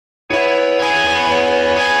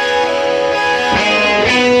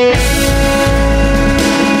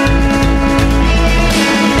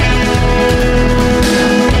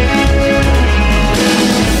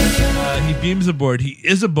leaderboard, he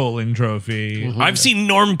is a bowling trophy. Mm-hmm. I've seen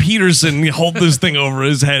Norm Peterson hold this thing over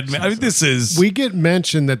his head. I mean, this is... We get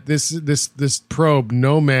mentioned that this probe,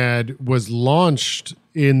 Nomad, was launched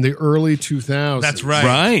in the early 2000s. That's right.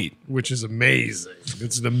 Right. Which is amazing.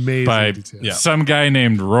 It's an amazing By detail. some guy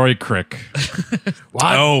named Roy Crick.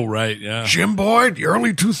 What? Oh, right, yeah. Jim Boyd, the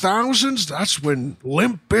early 2000s, that's when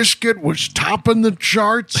Limp Bizkit was topping the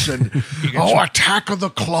charts and Attack of the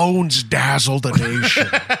Clones dazzled the nation.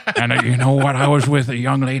 And you know what? I was with a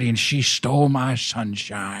young lady and she stole my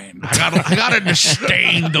sunshine. I got it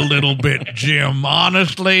stained a little bit, Jim,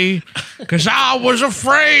 honestly, because I was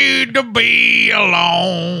afraid to be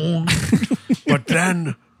alone. But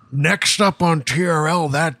then next up on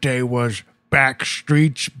TRL that day was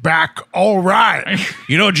Backstreet's Back All Right.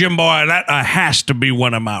 You know, Jim Boy, that has to be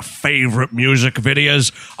one of my favorite music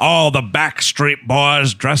videos. All the Backstreet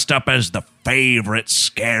Boys dressed up as the favorite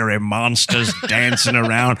scary monsters dancing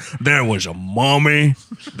around. There was a mummy.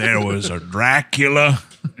 There was a Dracula.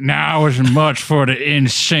 Now, I wasn't much for the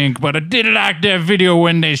NSYNC, but I did like that video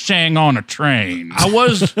when they sang on a train. I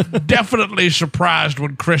was definitely surprised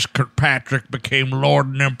when Chris Kirkpatrick became Lord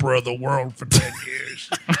and Emperor of the world for 10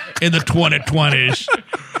 years in the 2020s.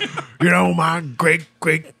 You know, my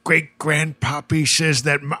great-great-great-grandpappy says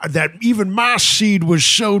that even my seed was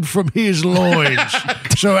sowed from his loins.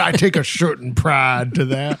 So I take a certain pride to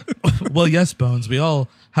that. Well, yes, Bones, we all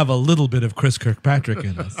have a little bit of Chris Kirkpatrick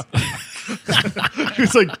in us.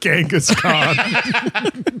 It's like Genghis Khan.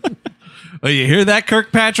 Well, you hear that,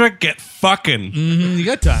 Kirkpatrick? Get fucking. You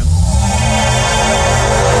got time.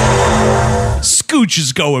 Scooch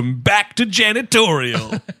is going back to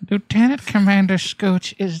janitorial. Lieutenant Commander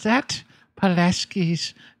Scooch, is that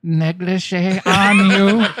Pulaski's negligee on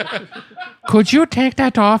you? Could you take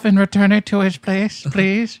that off and return it to his place,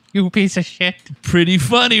 please? You piece of shit. Pretty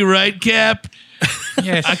funny, right, Cap?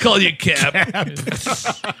 Yes. I call you Cap.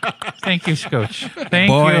 Thank you, Scooch. Thank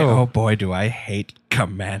Boy, you. oh boy, do I hate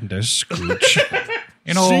Commander Scooch.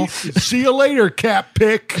 You know, See you later, Cap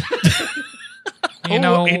Pick.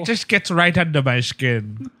 It just gets right under my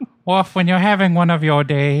skin. Wolf, when you're having one of your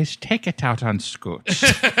days, take it out on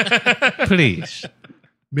Scooch. Please.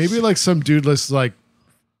 Maybe like some dude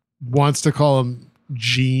wants to call him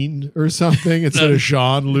Jean or something instead of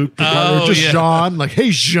Jean-Luc Picard. Or just Jean. Like,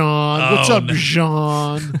 hey, Jean. What's up,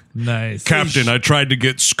 Jean? Nice. Captain, I tried to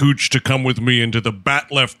get Scooch to come with me into the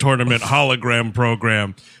Batleft Tournament hologram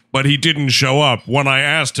program, but he didn't show up. When I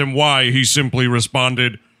asked him why, he simply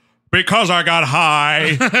responded, because I got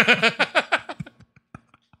high.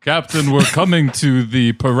 Captain, we're coming to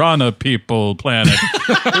the Piranha People planet.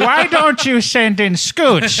 Why don't you send in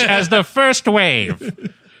Scooch as the first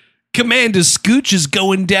wave? Commander Scooch is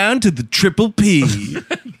going down to the Triple P.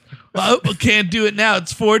 Well, I can't do it now.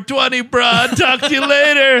 It's 4:20, bro. Talk to you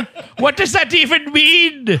later. What does that even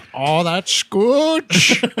mean? Oh, that's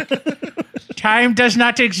Scooch. Time does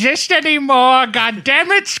not exist anymore. God damn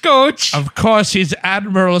it, Scooch. Of course, he's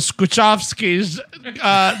Admiral Skuchovsky's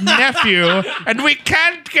nephew, and we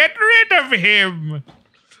can't get rid of him.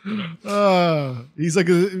 He's like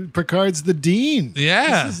Picard's the dean.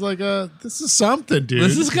 Yeah. This is something, dude.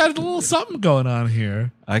 This has got a little something going on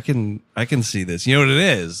here. I can see this. You know what it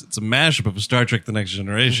is? It's a mashup of Star Trek The Next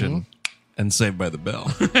Generation and Saved by the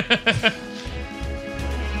Bell.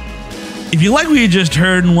 If you like what you just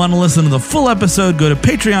heard and want to listen to the full episode, go to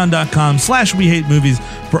patreon.com/WeHateMovies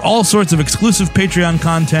for all sorts of exclusive Patreon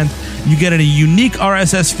content. You get a unique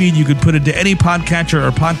RSS feed you could put into any podcatcher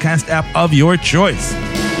or podcast app of your choice.